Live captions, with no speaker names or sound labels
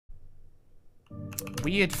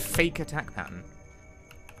Weird fake attack pattern.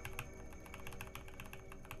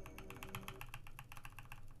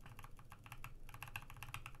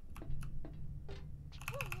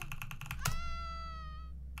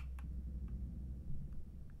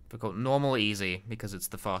 Difficult, normal, easy, because it's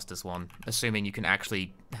the fastest one. Assuming you can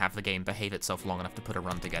actually have the game behave itself long enough to put a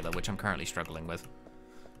run together, which I'm currently struggling with.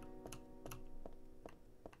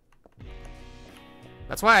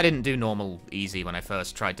 That's why I didn't do normal easy when I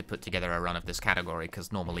first tried to put together a run of this category,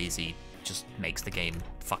 because normal easy just makes the game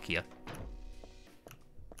fuckier.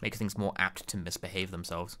 Makes things more apt to misbehave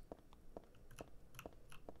themselves.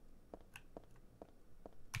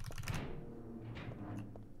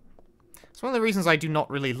 It's one of the reasons I do not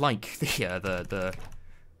really like the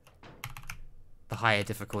higher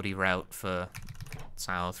difficulty route for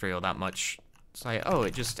Silent 3 all that much. It's like, oh,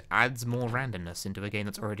 it just adds more randomness into a game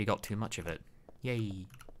that's already got too much of it. Yay.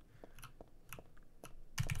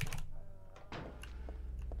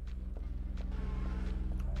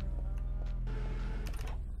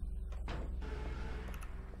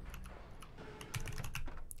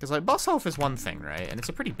 Because, like, boss health is one thing, right? And it's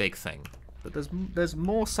a pretty big thing. But there's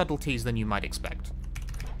more subtleties than you might expect.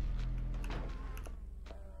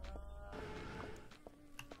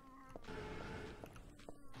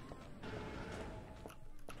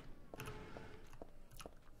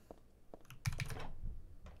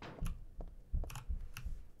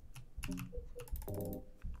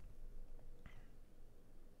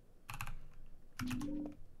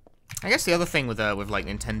 I guess the other thing with like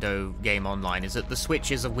Nintendo Game Online is that the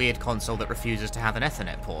Switch is a weird console that refuses to have an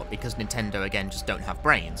Ethernet port because Nintendo again just don't have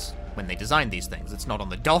brains when they design these things. It's not on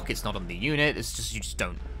the dock, it's not on the unit, it's just you just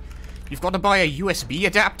don't. You've got to buy a USB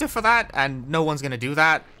adapter for that, and no one's gonna do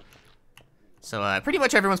that. So pretty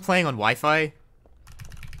much everyone's playing on Wi-Fi,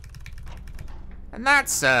 and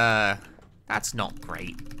that's not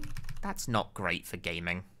great. That's not great for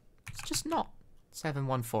gaming. It's just not.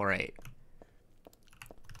 7148.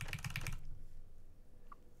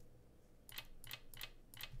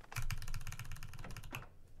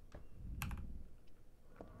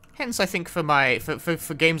 Hence, I think for my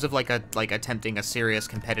for games of like attempting a serious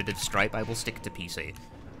competitive stripe, I will stick to PC.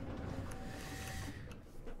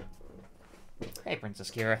 Hey,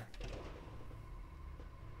 Princess Kira.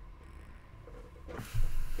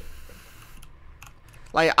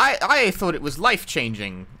 Like, I thought it was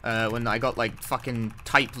life-changing when I got, like, fucking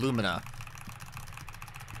Type Lumina.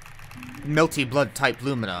 Melty Blood Type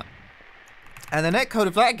Lumina. And the netcode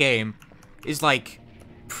of that game is, like,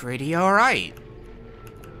 pretty alright.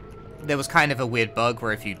 There was kind of a weird bug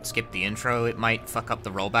where if you skip the intro, it might fuck up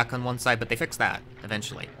the rollback on one side, but they fixed that,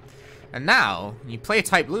 eventually. And now, you play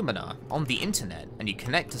Type Lumina on the internet, and you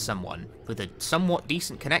connect to someone with a somewhat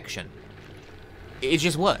decent connection. It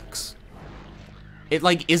just works. It,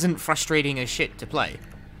 like, isn't frustrating as shit to play.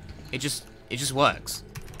 It just works.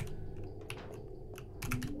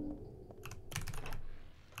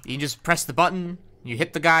 You just press the button, you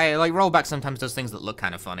hit the guy, like, rollback sometimes does things that look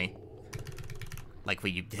kind of funny. Like,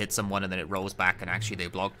 where you hit someone and then it rolls back and actually they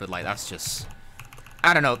block, but, like, that's just...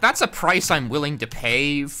 I don't know, that's a price I'm willing to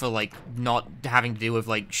pay for, like, not having to deal with,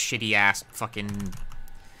 like, shitty-ass fucking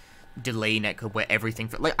delay netcode where everything...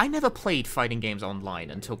 Like, I never played fighting games online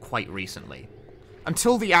until quite recently.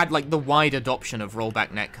 Until the the wide adoption of rollback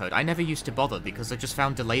netcode, I never used to bother because I just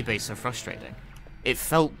found delay base so frustrating. It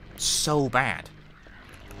felt so bad.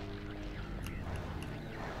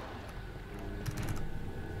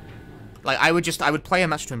 Like, I would play a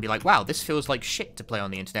match to and be like, wow, this feels like shit to play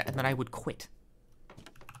on the internet, and then I would quit.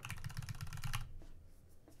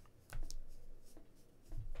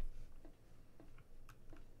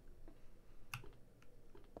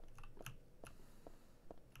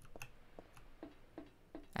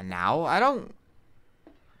 And now, I don't...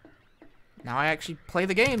 Now I actually play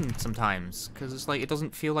the game sometimes, because it's like, it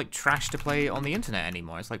doesn't feel like trash to play on the internet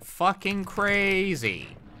anymore. It's like fucking crazy.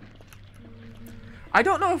 I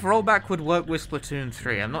don't know if rollback would work with Splatoon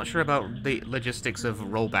 3. I'm not sure about the logistics of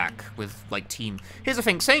rollback with, like, team... Here's the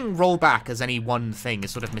thing, saying rollback as any one thing is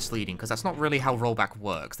sort of misleading, because that's not really how rollback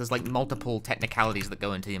works. There's, like, multiple technicalities that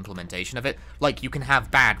go into the implementation of it. Like, you can have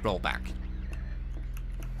bad rollback.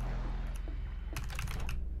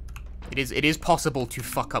 It is possible to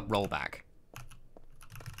fuck up rollback.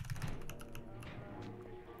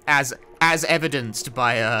 As evidenced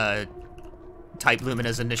by, Type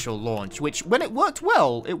Lumina's initial launch, which, when it worked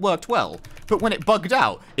well, it worked well. But when it bugged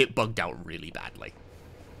out really badly.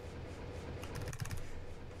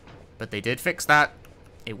 But they did fix that.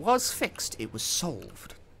 It was fixed. It was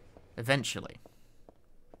solved. Eventually.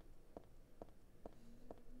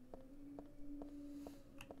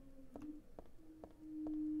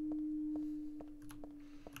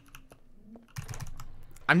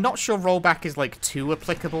 I'm not sure rollback is, like, too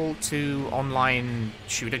applicable to online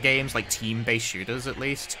shooter games, like team-based shooters, at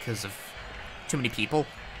least, because of too many people.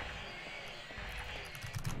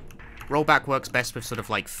 Rollback works best with sort of,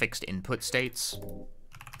 like, fixed input states,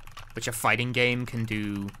 which a fighting game can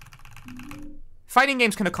do. Fighting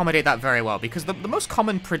games can accommodate that very well, because the most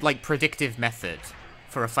common, predictive method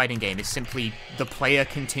for a fighting game is simply the player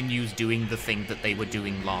continues doing the thing that they were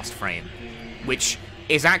doing last frame, which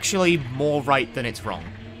is actually more right than it's wrong.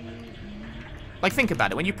 Like, think about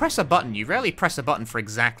it. When you press a button, you rarely press a button for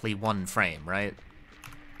exactly one frame, right?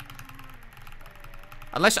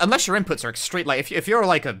 Unless your inputs are extreme, like, if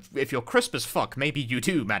you're crisp as fuck, maybe you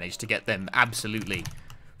do manage to get them absolutely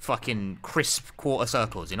fucking crisp quarter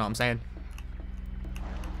circles, you know what I'm saying?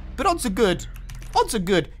 But odds are good,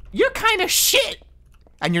 you're kind of shit!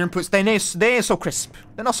 And your inputs, they ain't so crisp.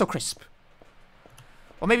 They're not so crisp.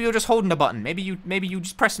 Or maybe you're just holding a button. Maybe you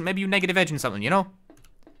just press, maybe you negative edging something, you know?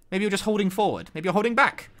 Maybe you're just holding forward. Maybe you're holding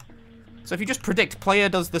back. So if you just predict player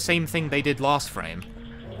does the same thing they did last frame,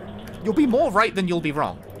 you'll be more right than you'll be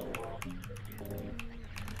wrong.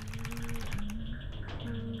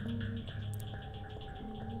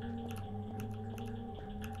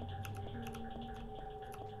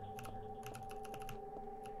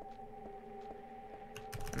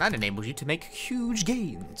 And that enables you to make huge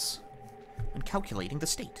gains when calculating the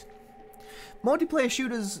state. Multiplayer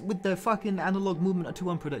shooters with their fucking analog movement are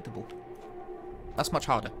too unpredictable. That's much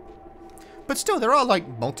harder. But still, there are,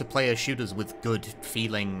 like, multiplayer shooters with good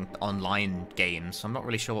feeling online games. I'm not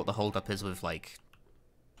really sure what the holdup is with, like,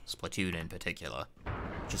 Splatoon in particular.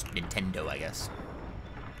 Just Nintendo, I guess.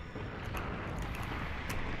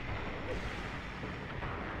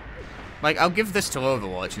 Like, I'll give this to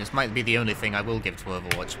Overwatch, and this might be the only thing I will give to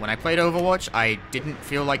Overwatch. When I played Overwatch, I didn't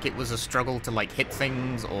feel like it was a struggle to, like, hit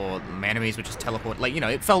things, or my enemies would just teleport. Like, you know,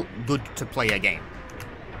 it felt good to play a game.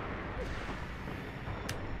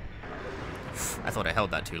 I thought I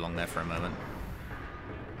held that too long there for a moment.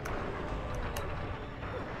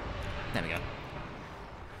 There we go.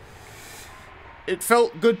 It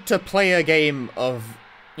felt good to play a game of,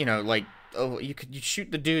 you know, like, oh, you'd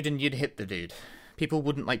shoot the dude and you'd hit the dude. People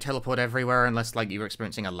wouldn't, like, teleport everywhere unless, like, you were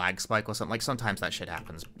experiencing a lag spike or something. Like, sometimes that shit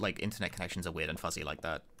happens. Like, internet connections are weird and fuzzy like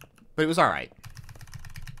that. But it was alright.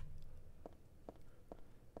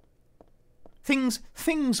 Things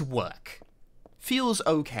work. Feels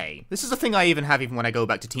okay. This is a thing I even have even when I go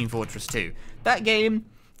back to Team Fortress 2. That game,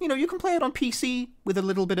 you know, you can play it on PC with a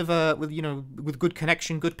little bit of a, with good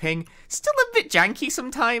connection, good ping. Still a bit janky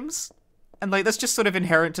sometimes. And, like, that's just sort of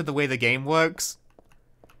inherent to the way the game works.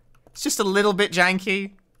 It's just a little bit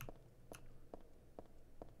janky.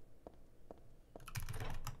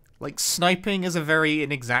 Like, sniping is a very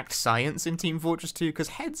inexact science in Team Fortress 2, because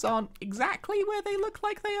heads aren't exactly where they look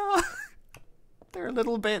like they are. They're a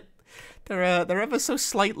little bit... They're ever so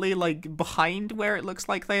slightly, like, behind where it looks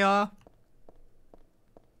like they are.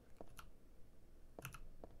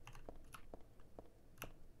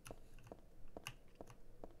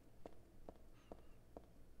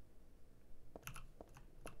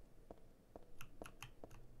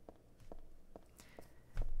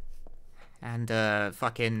 And,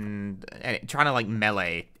 fucking... trying to, like,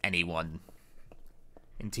 melee anyone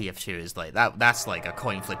in TF2 is, like, that's, like, a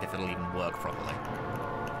coin flip if it'll even work properly.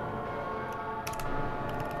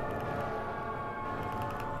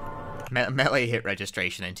 Melee hit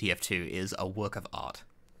registration in TF2 is a work of art.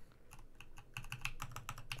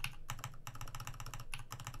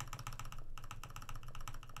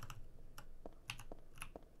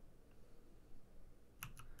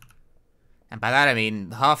 And by that I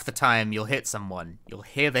mean, half the time you'll hit someone, you'll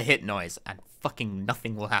hear the hit noise, and fucking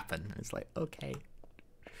nothing will happen. It's like, okay.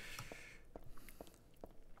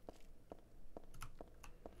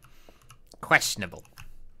 Questionable.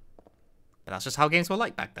 But that's just how games were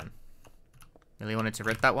like back then. Really wanted to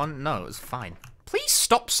rip that one? No, it was fine. Please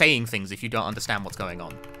stop saying things if you don't understand what's going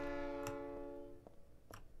on.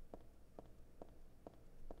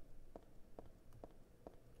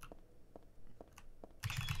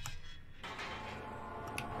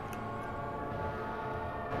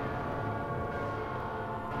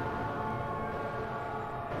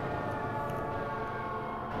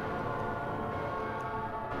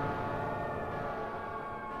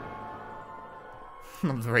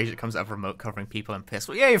 The rage that comes out of remote covering people and piss.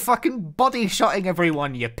 Well, yeah, you're fucking body-shotting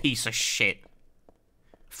everyone, you piece of shit.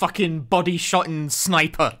 Fucking body-shotting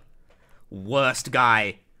sniper. Worst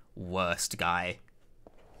guy. Worst guy.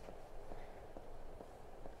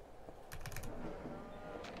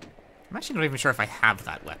 I'm actually not even sure if I have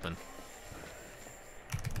that weapon.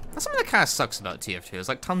 That's something that kind of sucks about TF2. There's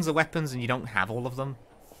like tons of weapons and you don't have all of them.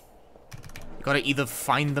 You gotta either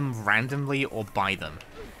find them randomly or buy them.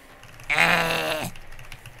 I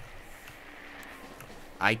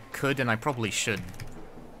could, and I probably should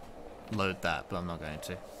load that, but I'm not going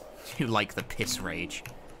to. You like the piss rage.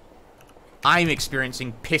 I'm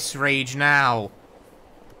experiencing piss rage now.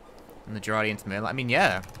 And the Girardi into melee. I mean,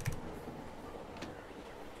 yeah.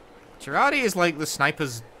 Girardi is like the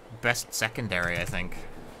sniper's best secondary, I think.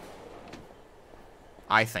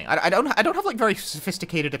 I don't have like very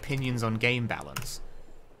sophisticated opinions on game balance.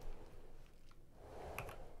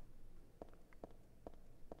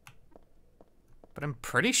 But I'm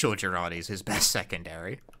pretty sure Girardi's his best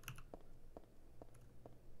secondary.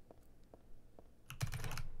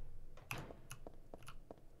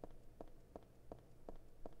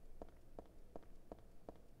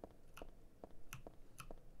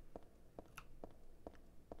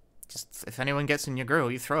 Just, if anyone gets in your grill,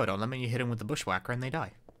 you throw it on them and you hit them with the bushwhacker and they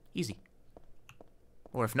die. Easy.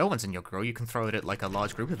 Or if no one's in your grill, you can throw it at like a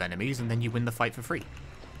large group of enemies and then you win the fight for free.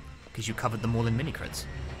 Because you covered them all in mini-crits.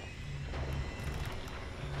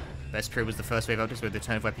 Best period was the first wave updates with the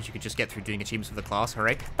turn of weapons you could just get through doing achievements for the class,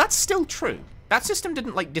 hooray. That's still true. That system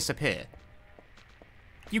didn't, like, disappear.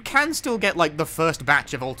 You can still get, like, the first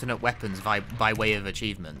batch of alternate weapons by way of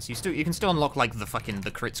achievements. You can still unlock, like, the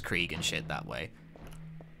Kritzkrieg and shit that way.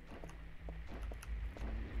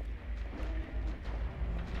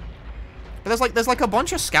 But there's like a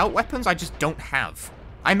bunch of scout weapons I just don't have.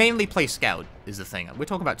 I mainly play scout, is the thing. We're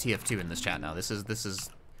talking about TF2 in this chat now. This is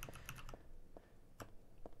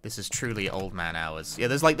truly old man hours. Yeah,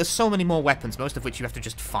 there's so many more weapons, most of which you have to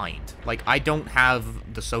just find. Like, I don't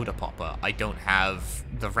have the soda popper. I don't have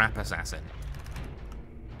the rap assassin.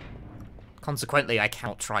 Consequently, I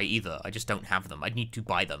cannot try either. I just don't have them. I need to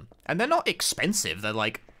buy them. And they're not expensive. They're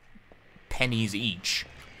like pennies each.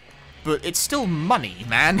 But it's still money,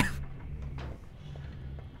 man.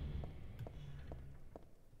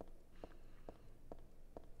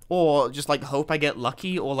 Or just, like, hope I get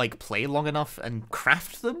lucky, or, like, play long enough and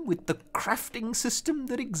craft them with the crafting system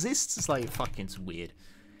that exists. It's like, fucking, it's weird.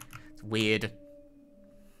 It's weird.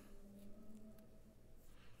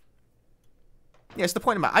 Yeah, it's the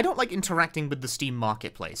point about I don't like interacting with the Steam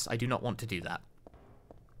Marketplace. I do not want to do that.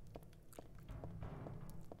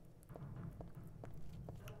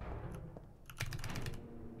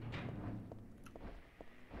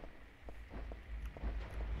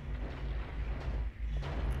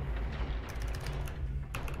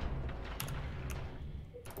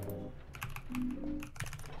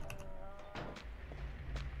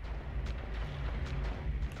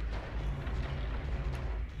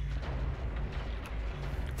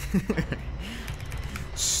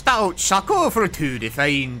 Stout sucker for two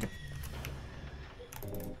defined.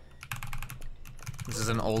 This is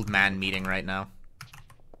an old man meeting right now.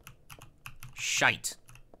 Shite.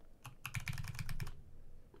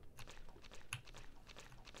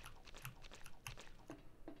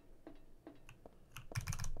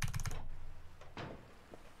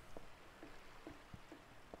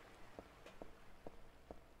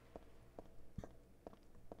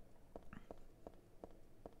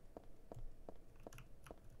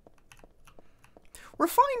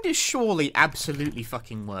 Refined is surely absolutely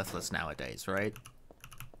fucking worthless nowadays, right?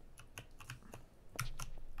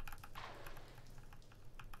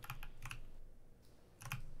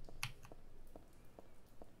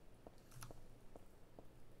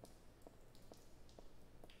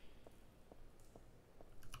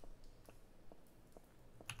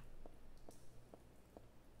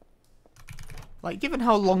 Like, given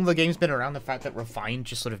how long the game's been around, the fact that Refined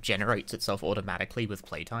just sort of generates itself automatically with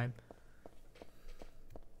playtime.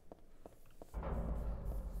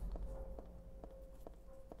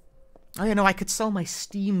 Oh, you know, I could sell my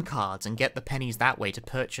Steam cards and get the pennies that way to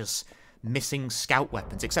purchase missing scout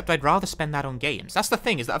weapons, except I'd rather spend that on games. That's the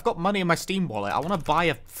thing, is that I've got money in my Steam wallet. I want to buy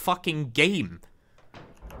a fucking game.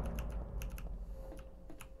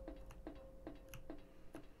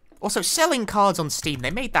 Also, selling cards on Steam,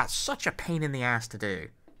 they made that such a pain in the ass to do.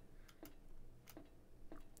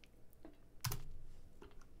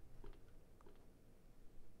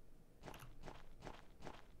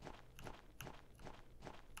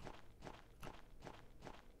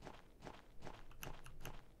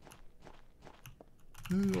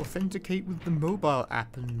 Authenticate with the mobile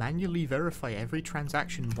app and manually verify every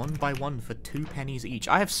transaction one by one for 2 pennies each.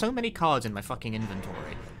 I have so many cards in my fucking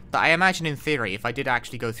inventory that I imagine in theory, if I did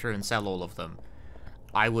actually go through and sell all of them,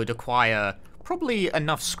 I would acquire probably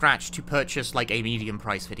enough scratch to purchase like a medium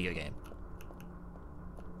price video game.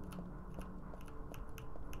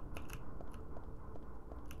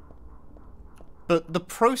 but the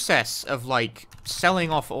process of, like,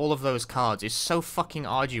 selling off all of those cards is so fucking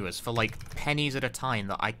arduous for, like, pennies at a time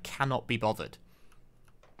that I cannot be bothered.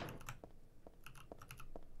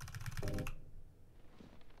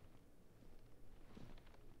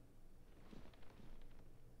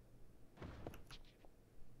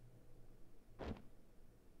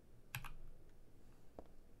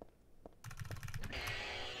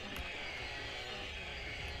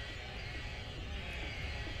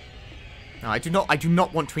 No, I do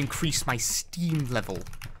not want to increase my Steam level.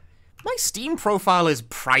 My Steam profile is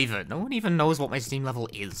private. No one even knows what my Steam level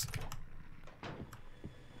is.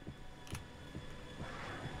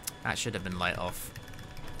 That should have been light off.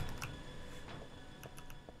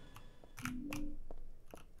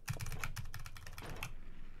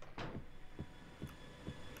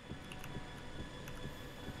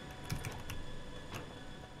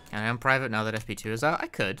 Can I am private now that FP2 is out? I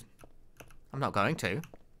could. I'm not going to.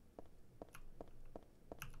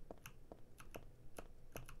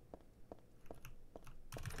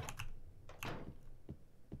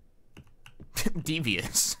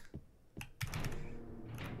 Devious.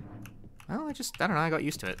 Well, I don't know, I got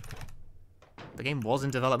used to it. The game was in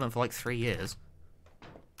development for like 3 years.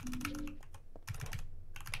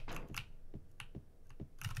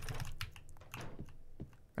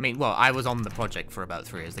 I mean, well, I was on the project for about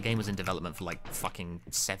 3 years. The game was in development for like fucking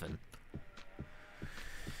 7.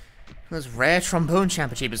 There's rare trombone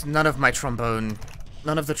champ achievements. None of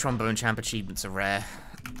the trombone champ achievements are rare.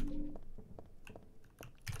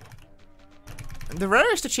 The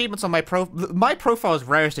rarest achievements on my profile's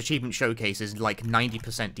rarest achievement showcase is like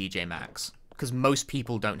 90% DJ Max, because most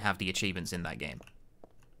people don't have the achievements in that game.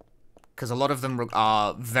 Because a lot of them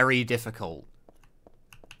are very difficult.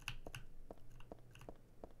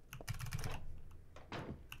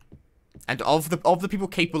 And of the people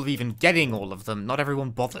capable of even getting all of them, not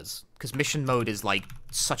everyone bothers, because mission mode is like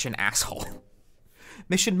such an asshole.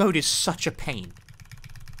 Mission mode is such a pain.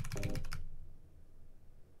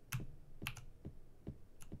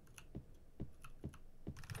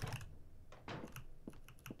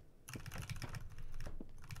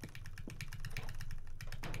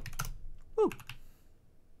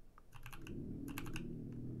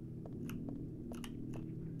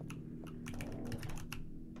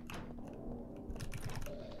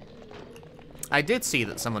 I did see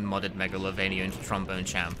that someone modded Megalovania into Trombone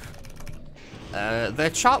Champ. Their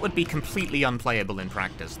chart would be completely unplayable in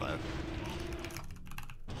practice, though.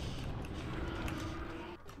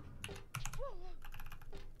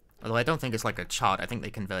 Although I don't think it's like a chart, I think they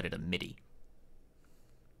converted a MIDI.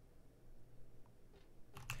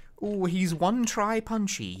 Ooh, he's one try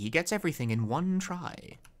Punchy. He gets everything in one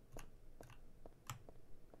try.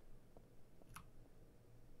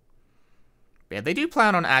 Yeah, they do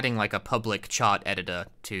plan on adding, like, a public chart editor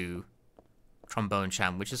to Trombone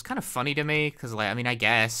Champ, which is kind of funny to me, because, like, I mean, I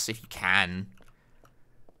guess, if you can.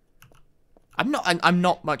 I'm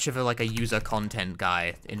not much of a user content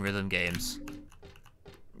guy in rhythm games.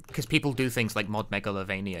 Because people do things like mod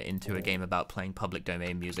Megalovania into a game about playing public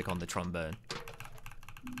domain music on the trombone.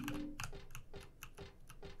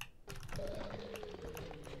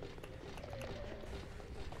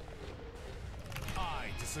 I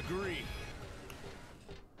disagree.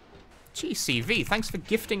 GCV, thanks for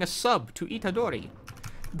gifting a sub to Itadori.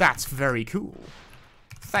 That's very cool.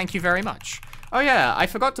 Thank you very much. Oh yeah, I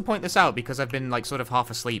forgot to point this out because I've been like sort of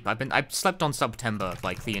half asleep. I've slept on September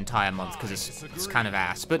like the entire month because it's kind of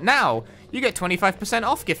ass. But now you get 25%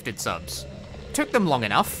 off gifted subs. Took them long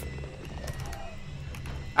enough.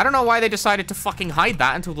 I don't know why they decided to fucking hide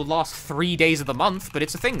that until the last 3 days of the month, but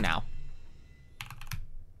it's a thing now.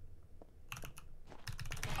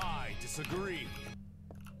 I disagree.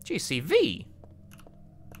 GCV.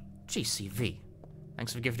 GCV.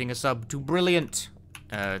 Thanks for gifting a sub to Brilliant.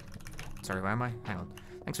 Sorry, where am I? Hang on.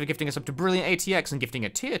 Thanks for gifting a sub to Brilliant ATX and gifting a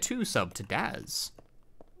tier 2 sub to Daz.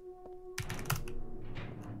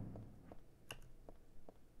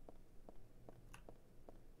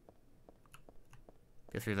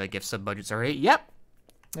 Go through their gift sub budgets already. Yep.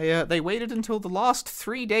 They waited until the last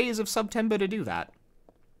 3 days of September to do that.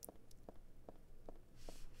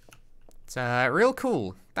 It's real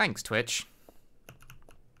cool. Thanks, Twitch.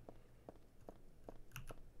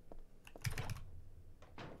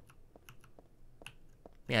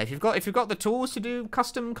 Yeah, if you've got the tools to do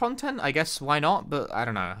custom content, I guess why not? But I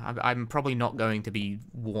don't know. I'm probably not going to be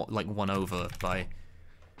won over by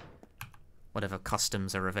whatever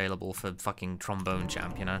customs are available for fucking Trombone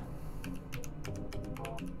Champ, you know?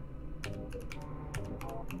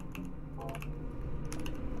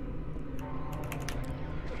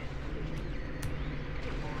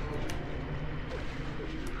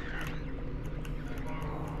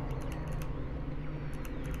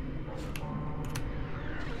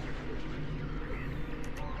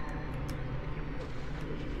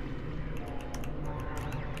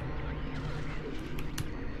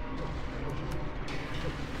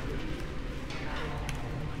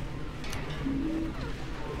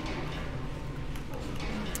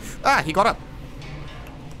 Ah, he got up.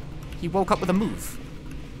 He woke up with a move.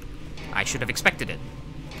 I should have expected it.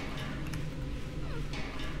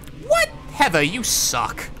 What? Heather, you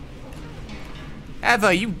suck.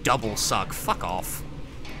 Heather, you double suck. Fuck off.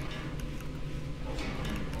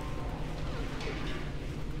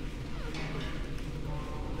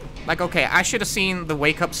 Like, okay, I should have seen the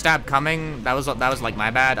wake-up stab coming. That was like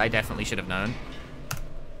my bad. I definitely should have known.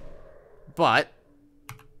 But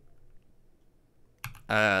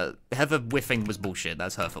Heather whiffing was bullshit.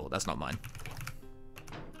 That's her fault. That's not mine.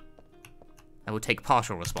 I will take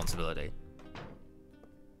partial responsibility.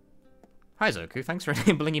 Hi, Zoku. Thanks for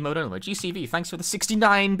enabling emote only. GCV, thanks for the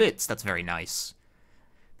 69 bits. That's very nice.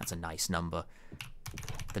 That's a nice number.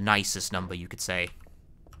 The nicest number, you could say.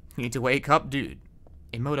 You need to wake up, dude.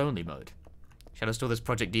 In mode only mode. Shadow store this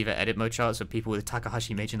Project Diva edit mode chart so people with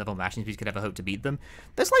Takahashi Meiji level mashing speeds could ever hope to beat them.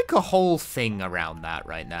 There's like a whole thing around that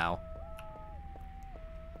right now.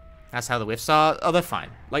 That's how the whiffs are. Oh, they're fine.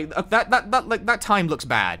 Like that time looks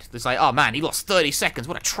bad. It's like, oh man, he lost 30 seconds.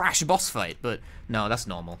 What a trash boss fight. But no, that's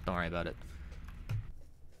normal. Don't worry about it.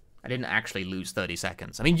 I didn't actually lose 30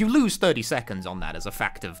 seconds. I mean, you lose 30 seconds on that as a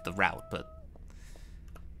fact of the route, but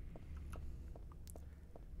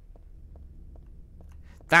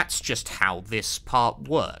that's just how this part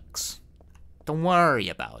works. Don't worry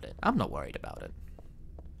about it. I'm not worried about it.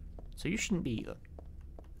 So you shouldn't be either.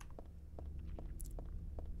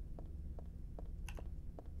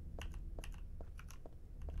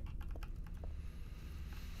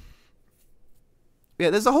 Yeah,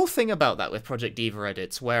 there's a whole thing about that with Project Diva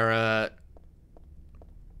edits where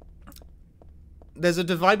there's a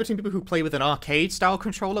divide between people who play with an arcade-style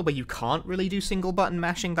controller where you can't really do single-button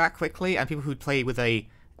mashing that quickly, and people who play with a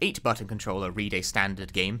 8-button controller read a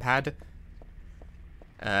standard gamepad.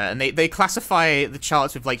 And they classify the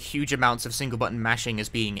charts with, like, huge amounts of single-button mashing as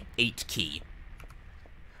being 8-key.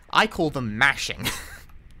 I call them mashing.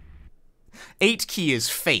 8-key is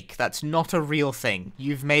fake. That's not a real thing.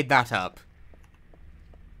 You've made that up.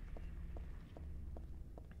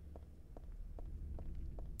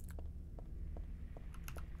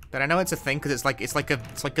 But I know it's a thing because it's like a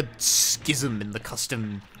schism in the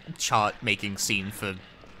custom chart making scene for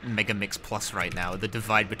Mega Mix Plus right now. The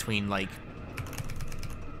divide between like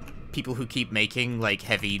people who keep making like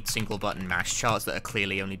heavy single button mash charts that are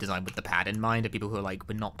clearly only designed with the pad in mind, and people who are like,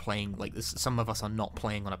 we're not playing like this. Some of us are not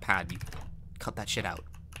playing on a pad. You cut that shit out.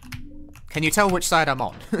 Can you tell which side I'm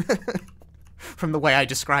on from the way I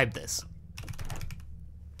described this?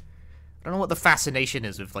 I don't know what the fascination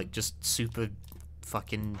is with like just super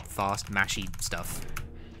fucking fast mashy stuff.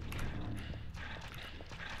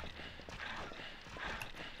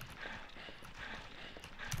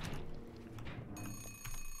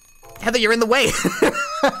 Heather, you're in the way.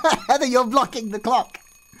 Heather, you're blocking the clock.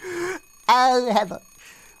 Oh, Heather.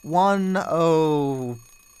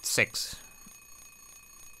 1:06.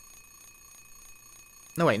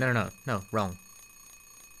 No, wait, no, wrong.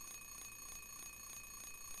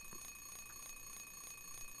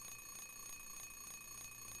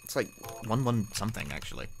 It's like 1 something,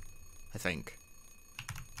 actually. I think.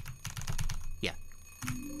 Yeah.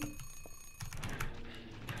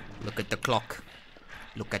 Look at the clock.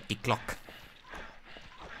 Look at the clock.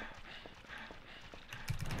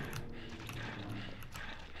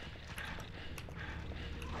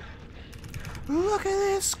 Look at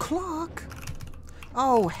this clock!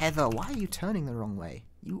 Oh, Heather, why are you turning the wrong way?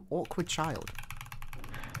 You awkward child.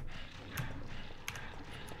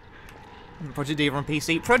 Project Diva on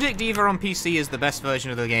PC? Project Diva on PC is the best version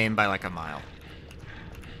of the game by like a mile.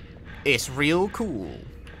 It's real cool.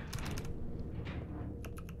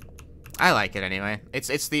 I like it anyway.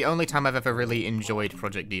 It's the only time I've ever really enjoyed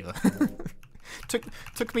Project Diva.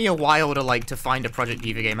 Took me a while to find a Project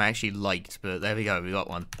Diva game I actually liked, but there we go, we got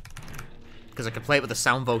one. Because I could play it with a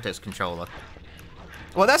Sound Voltes controller.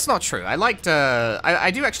 Well, that's not true. I liked,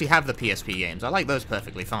 I do actually have the PSP games. I like those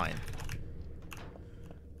perfectly fine.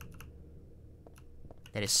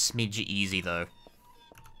 That is smidge easy, though.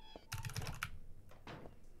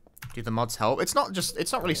 Do the mods help? It's not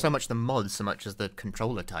really so much the mods so much as the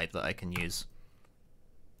controller type that I can use.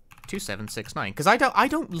 2769. Because I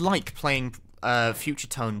don't like playing Future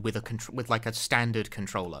Tone with like a standard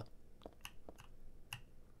controller.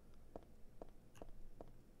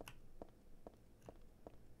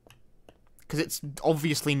 Because it's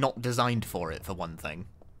obviously not designed for it, for one thing.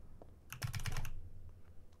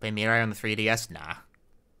 Play Mirai on the 3DS? Nah.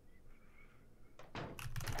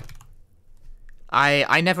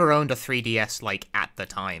 I never owned a 3DS, like, at the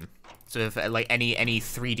time. So if, like, any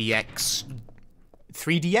 3DS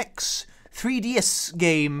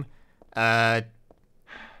game,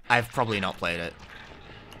 I've probably not played it.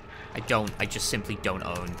 I just simply don't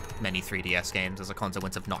own many 3DS games as a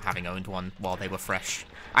consequence of not having owned one while they were fresh.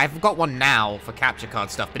 I've got one now for capture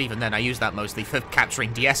card stuff, but even then I use that mostly for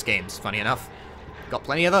capturing DS games, funny enough. Got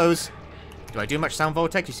plenty of those. Do I do much sound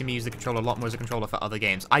vortex? You see me use the controller a lot more as a controller for other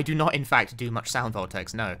games. I do not, in fact, do much sound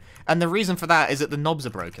vortex, no. And the reason for that is that the knobs are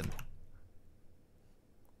broken.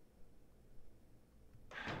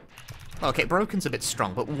 Okay, broken's a bit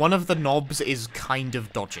strong, but one of the knobs is kind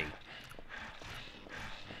of dodgy.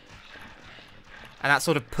 And that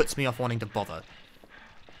sort of puts me off wanting to bother.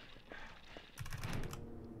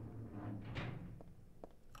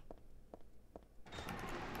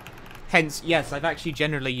 Hence, yes, I've actually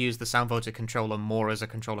generally used the Sound Vortex controller more as a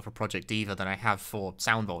controller for Project Diva than I have for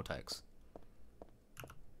Sound Vortex.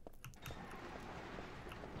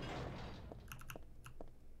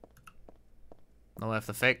 No F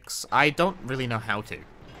the fix. I don't really know how to.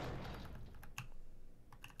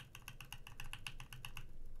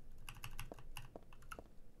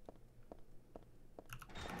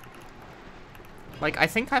 Like, I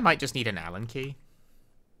think I might just need an Allen key.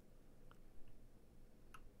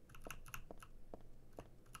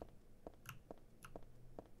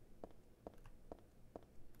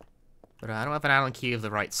 But I don't have an Allen key of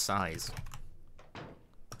the right size.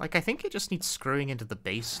 Like, I think it just needs screwing into the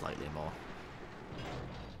base slightly more.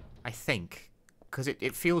 I think. Because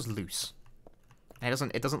it feels loose. And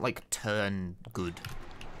it doesn't, like, turn good.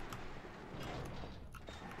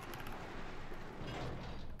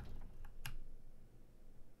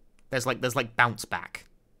 There's like bounce back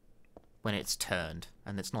when it's turned,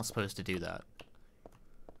 and it's not supposed to do that.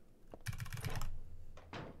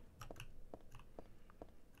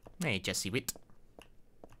 Hey, Jesse Witt.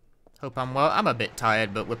 Hope I'm well. I'm a bit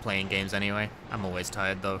tired, but we're playing games anyway. I'm always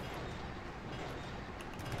tired, though.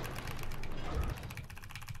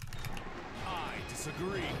 I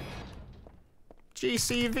disagree.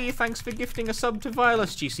 GCV, thanks for gifting a sub to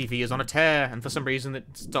Vilas. GCV is on a tear, and for some reason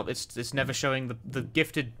it's never showing the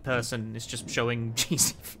gifted person. It's just showing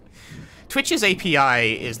GCV. Twitch's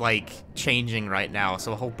API is, like, changing right now,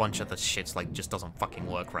 so a whole bunch of the shit's, like, just doesn't fucking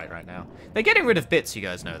work right now. They're getting rid of bits, you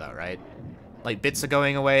guys know that, right? Like, bits are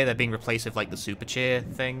going away, they're being replaced with, like, the super cheer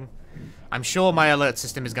thing. I'm sure my alert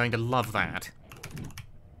system is going to love that.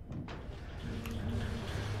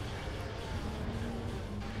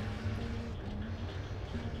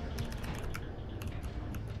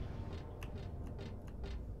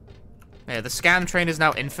 Yeah, the scam train is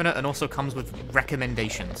now infinite and also comes with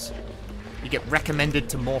recommendations. You get recommended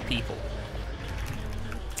to more people.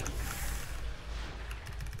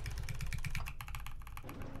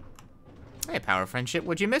 Hey, Power of Friendship,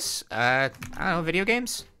 what'd you miss? I don't know, video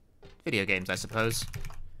games? Video games, I suppose.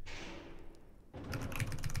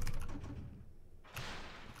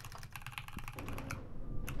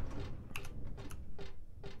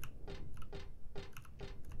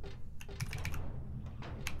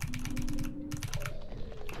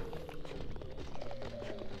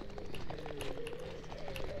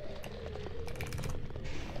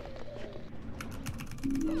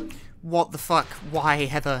 What the fuck? Why,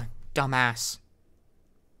 Heather? Dumbass.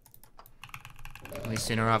 At least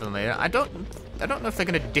sooner rather than later. I don't know if they're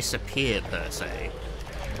gonna disappear, per se.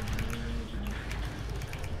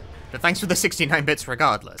 But thanks for the 69 bits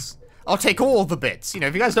regardless. I'll take all the bits. You know,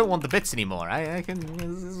 if you guys don't want the bits anymore, I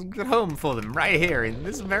can get home for them right here in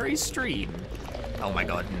this very stream. Oh my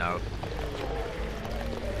god, no.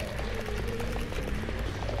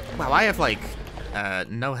 Wow, I have, like,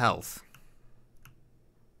 no health.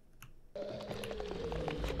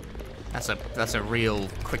 That's a real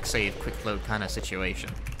quick save, quick load kind of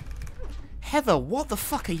situation. Heather, what the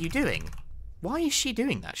fuck are you doing? Why is she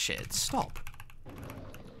doing that shit? Stop.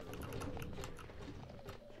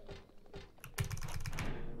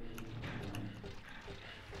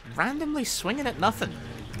 Randomly swinging at nothing.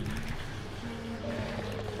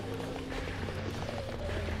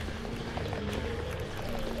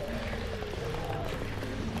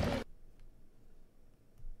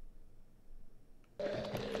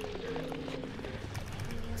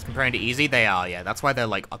 Comparing to easy? They are, yeah. That's why they're,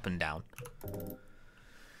 like, up and down.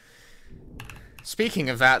 Speaking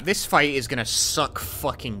of that, this fight is gonna suck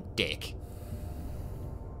fucking dick.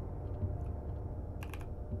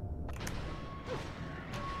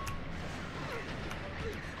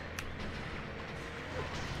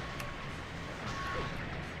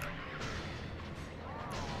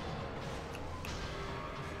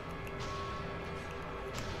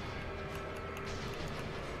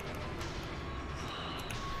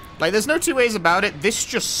 Like, there's no two ways about it. This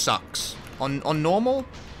just sucks. On normal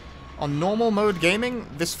mode gaming,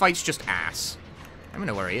 this fight's just ass. I don't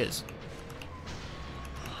know where he is.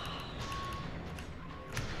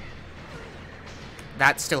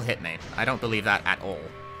 That still hit me. I don't believe that at all.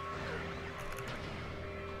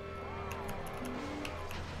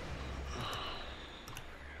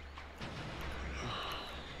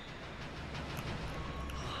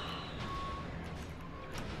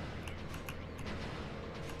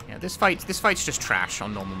 Yeah, this fight's just trash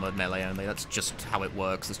on normal mode melee only. That's just how it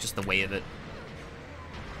works. It's just the way of it.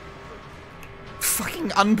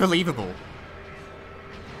 Fucking unbelievable.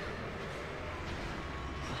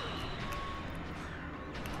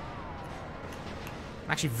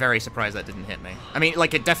 I'm actually very surprised that didn't hit me. I mean,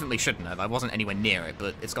 like, it definitely shouldn't have. I wasn't anywhere near it,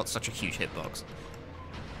 but it's got such a huge hitbox.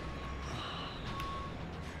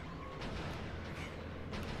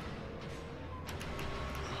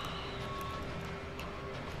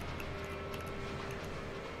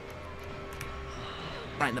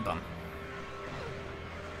 Right in the bum.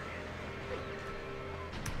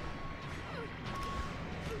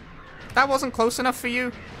 That wasn't close enough for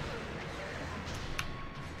you?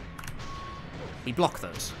 We block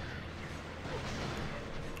those.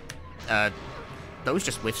 Those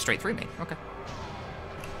just whiff straight through me. Okay.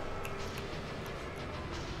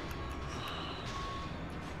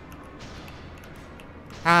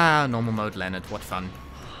 Ah, normal mode Leonard. What fun.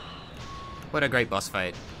 What a great boss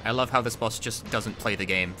fight. I love how this boss just doesn't play the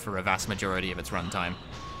game for a vast majority of its runtime.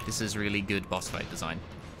 This is really good boss fight design.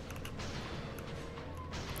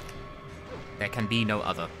 There can be no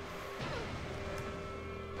other.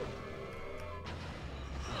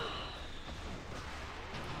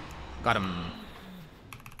 Got him.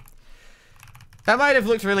 That might have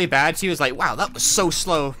looked really bad to you. It's like, wow, that was so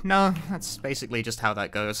slow. No, that's basically just how that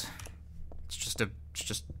goes. It's just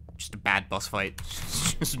a bad boss fight.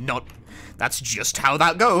 It's just not. That's just how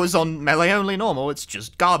that goes on melee only normal. It's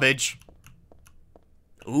just garbage.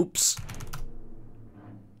 Oops.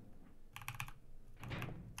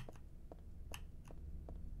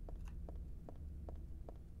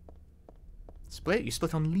 Split? You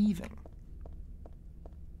split on leaving.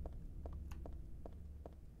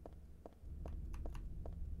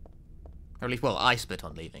 Or at least, well, I split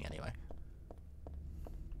on leaving anyway.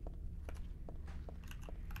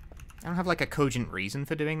 I don't have, like, a cogent reason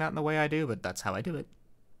for doing that in the way I do, but that's how I do it.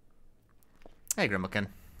 Hey, Grimmukin.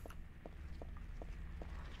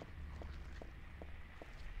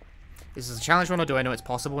 Is this a challenge run, or do I know it's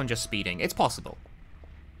possible and just speeding? It's possible.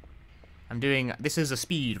 This is a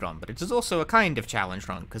speed run, but it is also a kind of challenge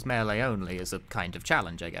run, because melee only is a kind of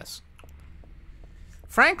challenge, I guess.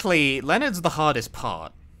 Frankly, Leonard's the hardest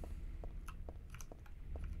part.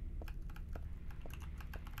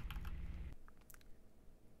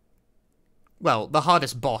 Well, the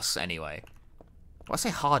hardest boss, anyway. Well, I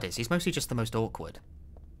say hardest, he's mostly just the most awkward.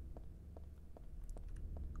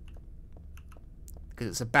 Because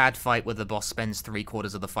it's a bad fight where the boss spends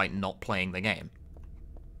 3/4 of the fight not playing the game.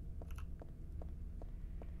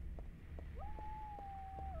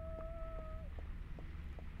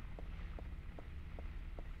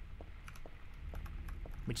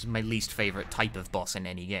 Which is my least favorite type of boss in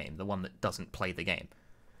any game, the one that doesn't play the game.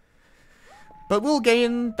 But we'll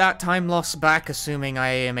gain that time loss back, assuming I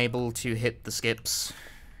am able to hit the skips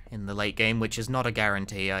in the late game, which is not a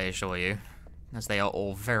guarantee, I assure you, as they are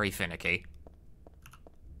all very finicky.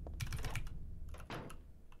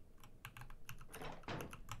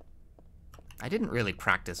 I didn't really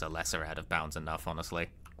practice a lesser out of bounds enough, honestly.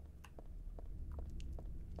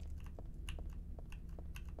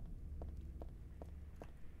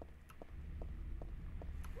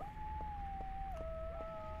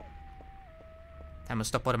 Timer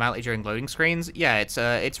stop automatically during loading screens? Yeah,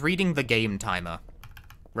 it's reading the game timer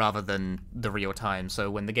rather than the real time. So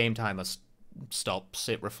when the game timer stops,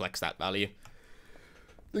 it reflects that value.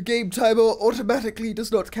 The game timer automatically does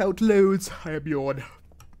not count loads. I am yawn.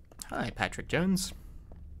 Hi, Patrick Jones.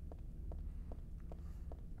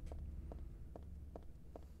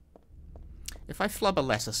 If I flub a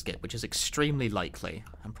lesser skip, which is extremely likely,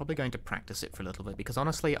 I'm probably going to practice it for a little bit, because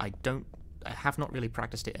honestly, I have not really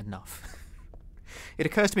practiced it enough. It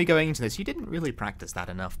occurs to me going into this, you didn't really practice that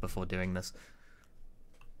enough before doing this.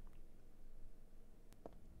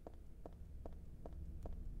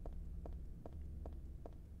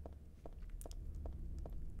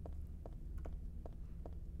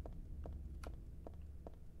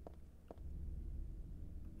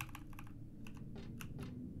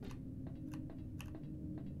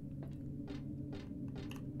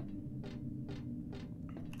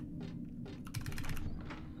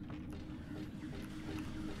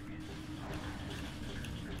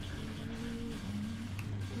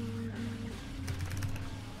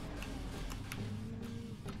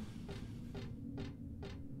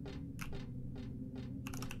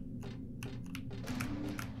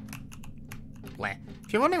 Bleh.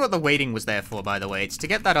 If you're wondering what the waiting was there for, by the way, it's to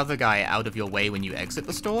get that other guy out of your way when you exit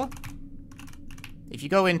the store. If you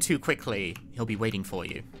go in too quickly, he'll be waiting for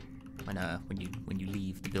you when you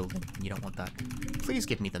leave the building, and you don't want that. Please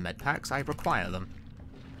give me the med packs. I require them.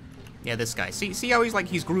 Yeah, this guy. See how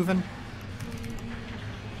he's grooving?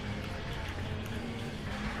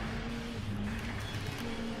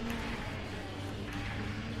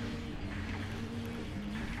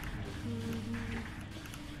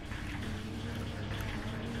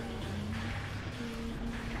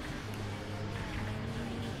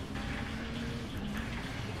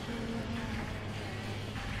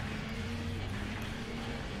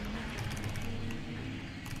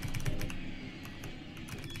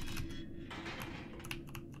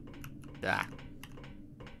 Ah.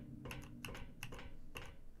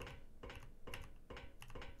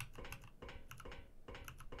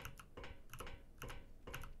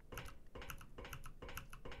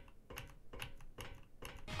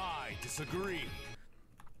 I disagree.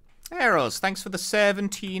 Arrows, thanks for the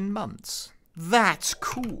 17 months. That's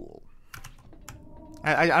cool.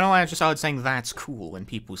 I don't want to just start saying that's cool when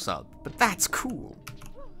people sub, but that's cool.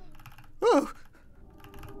 Ooh.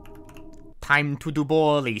 Time to do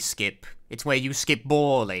Borley skip. It's where you skip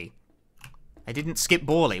Borley. I didn't skip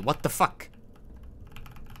Borley. What the fuck?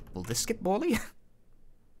 Will this skip Borley?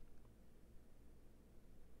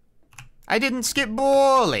 I didn't skip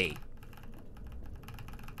Borley.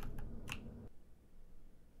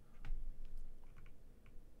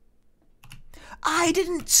 I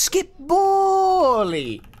didn't skip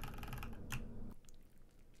Borley.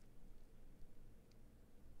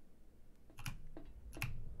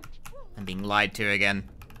 I'm being lied to again.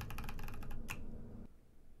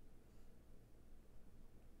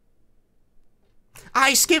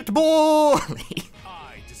 I skipped Borley.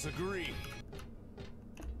 I disagree.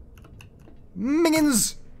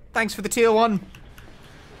 Minions! Thanks for the tier 1.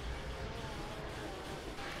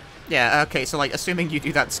 Yeah, okay, so like assuming you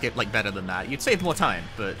do that skip like better than that, you'd save more time,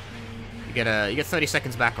 but you get 30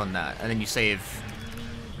 seconds back on that, and then you save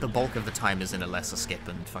the bulk of the time is in a lesser skip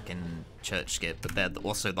and fucking church skip, but they're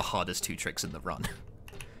also the hardest 2 tricks in the run.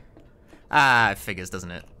 Ah, it figures, doesn't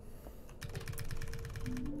it?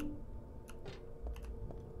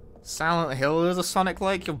 Silent Hill is a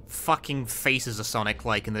Sonic-like? Your fucking face is a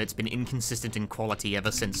Sonic-like, and that it's been inconsistent in quality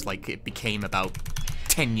ever since, like, it became about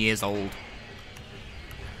 10 years old.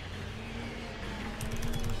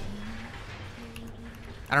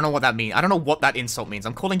 I don't know what that means. I don't know what that insult means.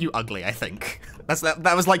 I'm calling you ugly, I think.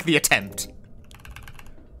 That was like the attempt.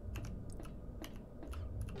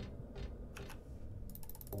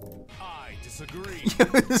 I disagree.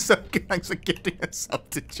 So thanks for gifting us up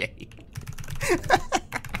to Jay.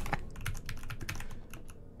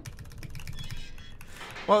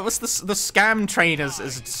 Well, what's the scam train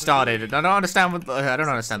has started? I don't understand what I don't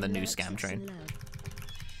understand the new scam train.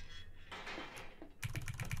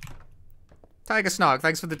 Tiger Snark,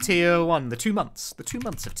 thanks for the tier 1, the 2 months. The 2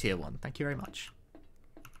 months of tier 1. Thank you very much.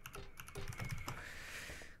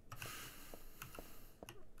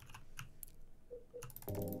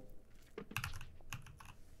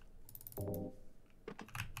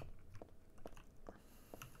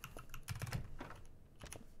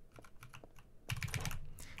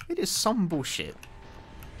 It is some bullshit.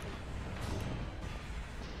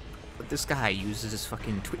 But this guy uses his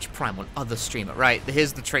fucking Twitch Prime on other streamer. Right,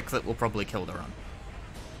 here's the trick that will probably kill the run.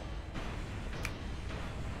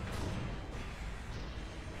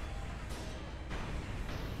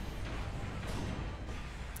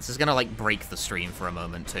 This is gonna, like, break the stream for a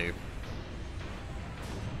moment, too.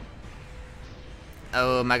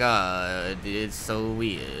 Oh my god, it's so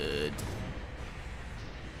weird.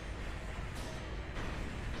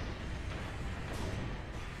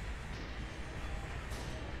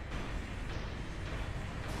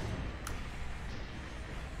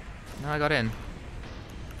 No, I got in.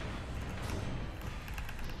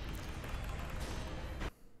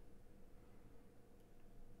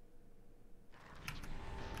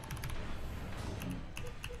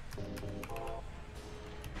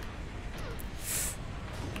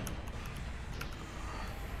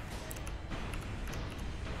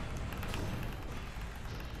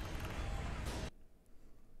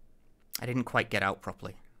 I didn't quite get out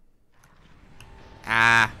properly.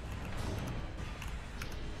 Ah.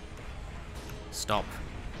 Stop.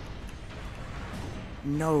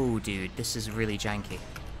 No, dude, this is really janky.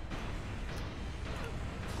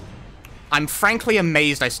 I'm frankly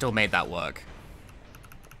amazed I still made that work.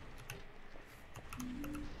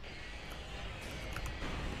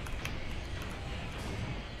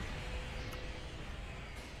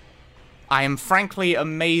 I am frankly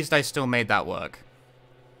amazed I still made that work.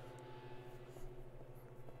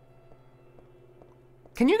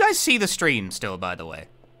 Can you guys see the stream still, by the way?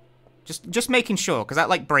 Just making sure, because that,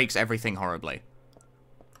 like, breaks everything horribly.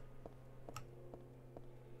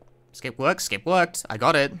 Skip worked, skip worked. I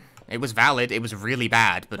got it. It was valid. It was really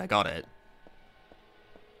bad, but I got it.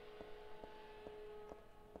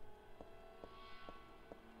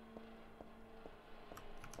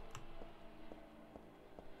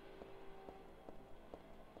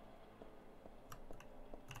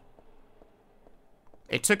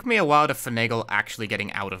 It took me a while to finagle actually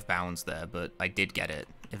getting out of bounds there, but I did get it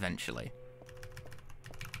eventually.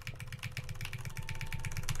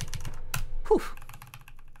 Whew.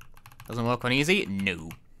 Doesn't work on easy? No.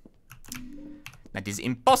 That is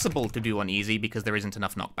impossible to do on easy because there isn't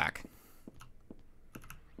enough knockback.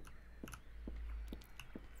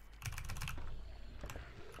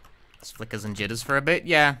 This flickers and jitters for a bit?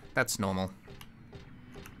 Yeah, that's normal.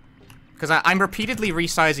 Because I'm repeatedly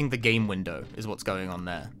resizing the game window, is what's going on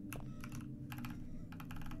there.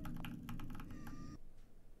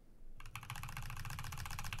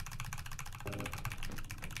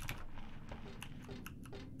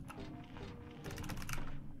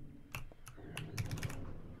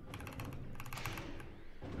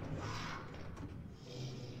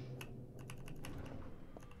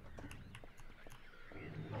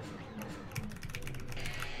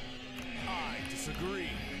 I disagree.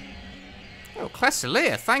 Oh,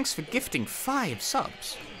 Classelia, thanks for gifting 5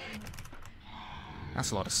 subs.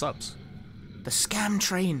 That's a lot of subs. The scam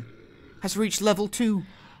train has reached level 2,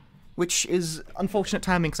 which is unfortunate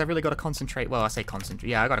timing because I really got to concentrate. Well, I say concentrate.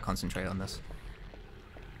 Yeah, I got to concentrate on this.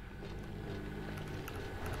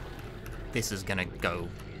 This is gonna go.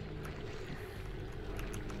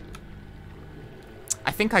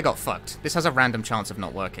 I think I got fucked. This has a random chance of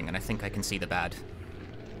not working, and I think I can see the bad.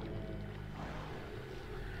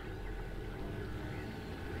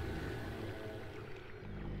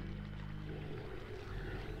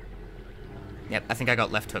 Yep, I think I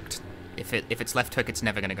got left hooked. If it's left hook, it's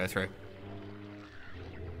never gonna go through.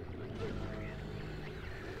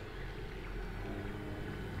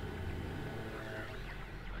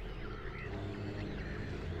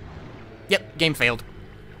 Yep, game failed.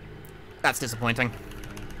 That's disappointing.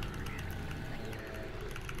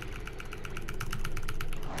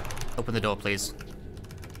 Open the door, please.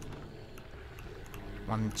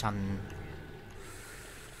 One-chan.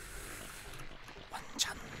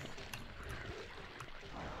 One-chan.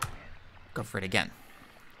 Go for it again.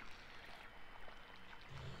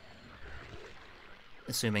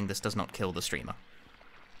 Assuming this does not kill the streamer.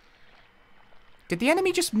 Did the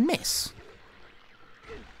enemy just miss?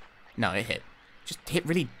 No, it hit. Just hit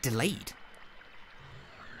really delayed.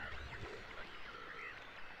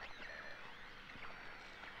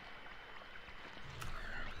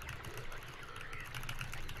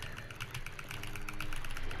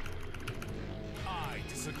 I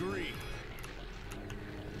disagree.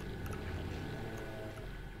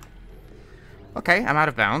 Okay, I'm out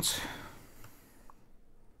of bounds.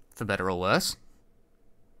 For better or worse.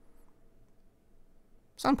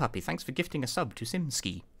 Sun Puppy, thanks for gifting a sub to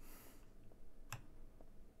Simski.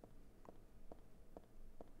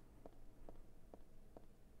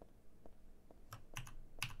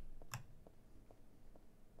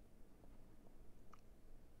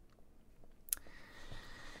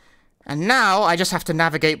 And now I just have to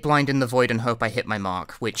navigate blind in the void and hope I hit my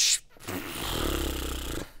mark, which...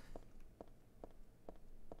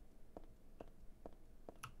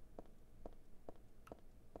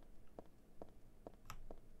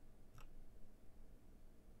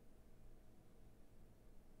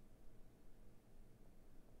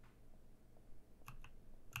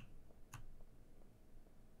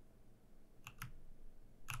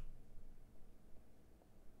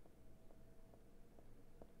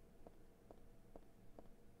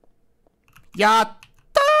 Yatta!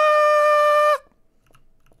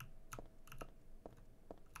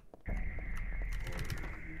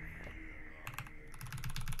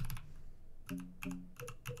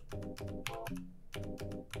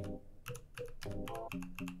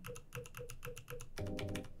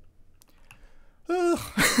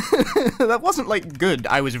 That wasn't like good.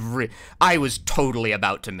 I was totally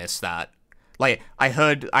about to miss that. Like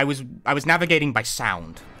I was navigating by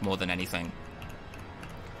sound more than anything.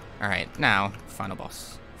 All right, now final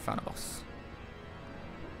boss. Final boss.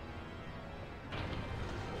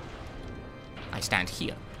 I stand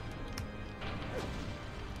here.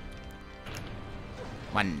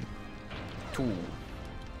 1, 2,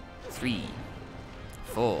 3,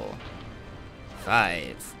 4,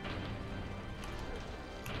 5.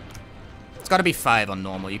 It's got to be 5 on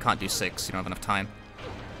normal. You can't do 6. You don't have enough time.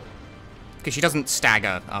 Because she doesn't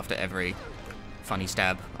stagger after every funny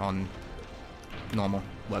stab on normal.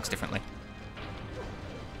 Works differently.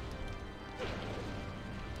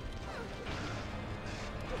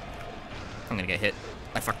 I'm gonna get hit.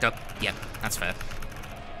 I fucked up. Yep, that's fair.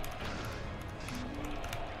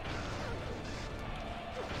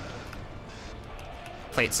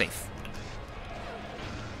 Play it safe.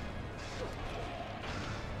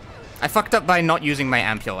 I fucked up by not using my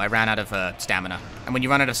Ampule. I ran out of stamina. And when you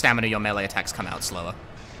run out of stamina, your melee attacks come out slower.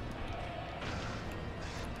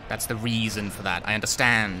 That's the reason for that. I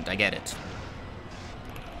understand. I get it.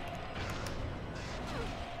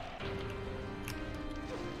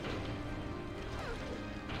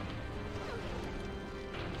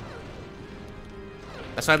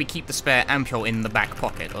 That's why we keep the spare Ampule in the back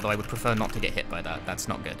pocket, although I would prefer not to get hit by that. That's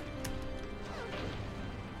not good.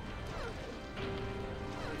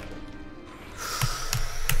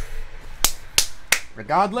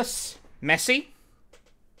 Regardless, messy,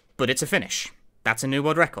 but it's a finish. That's a new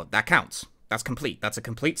world record. That counts. That's complete. That's a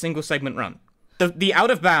complete single segment run. The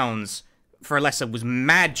out of bounds for a lesser was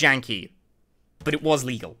mad janky, but it was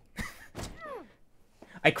legal.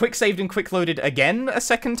 I quick saved and quick loaded again a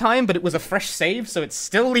second time, but it was a fresh save, so it's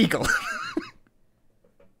still legal.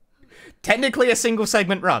 Technically a single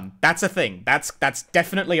segment run. That's a thing. That's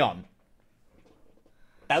definitely on.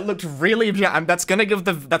 That looked really. That's gonna give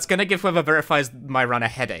whoever verifies my run a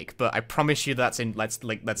headache, but I promise you that's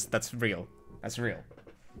real. That's real.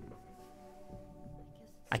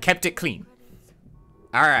 I kept it clean.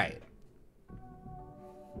 All right.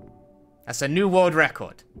 That's a new world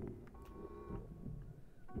record.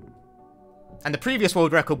 And the previous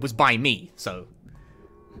world record was by me, so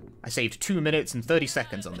I saved 2 minutes and 30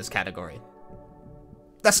 seconds on this category.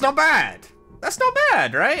 That's not bad. That's not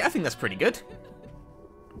bad, right? I think that's pretty good.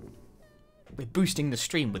 We're boosting the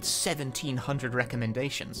stream with 1,700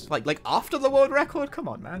 recommendations. Like after the world record? Come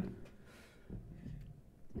on, man.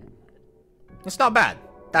 It's not bad.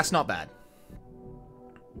 That's not bad.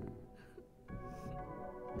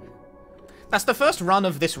 That's the first run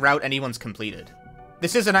of this route anyone's completed.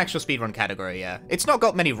 This is an actual speedrun category, yeah. It's not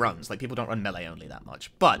got many runs, like people don't run melee only that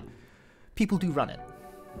much, but people do run it.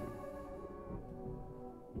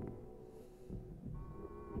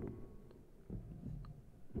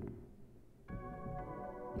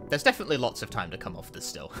 There's definitely lots of time to come off this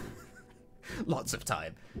still. Lots of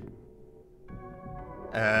time.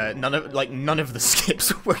 None of the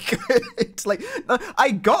skips were good. It's like, I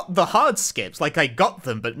got the hard skips, like I got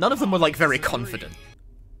them, but none of them were like very confident.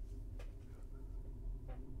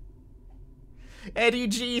 Eddie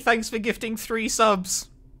G, thanks for gifting 3 subs.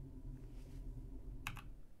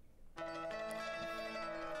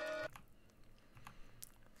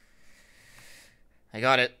 I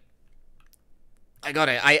got it. I got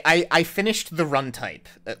it. I finished the run type,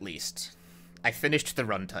 at least. I finished the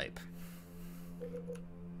run type.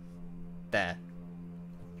 There.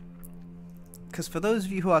 Because for those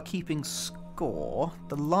of you who are keeping score,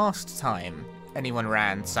 the last time anyone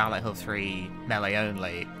ran Silent Hill 3 melee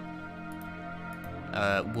only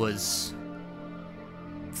was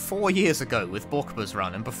 4 years ago with Borkba's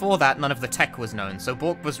run, and before that none of the tech was known, so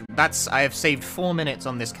I have saved 4 minutes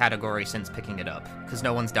on this category since picking it up, because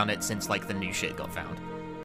no one's done it since like the new shit got found.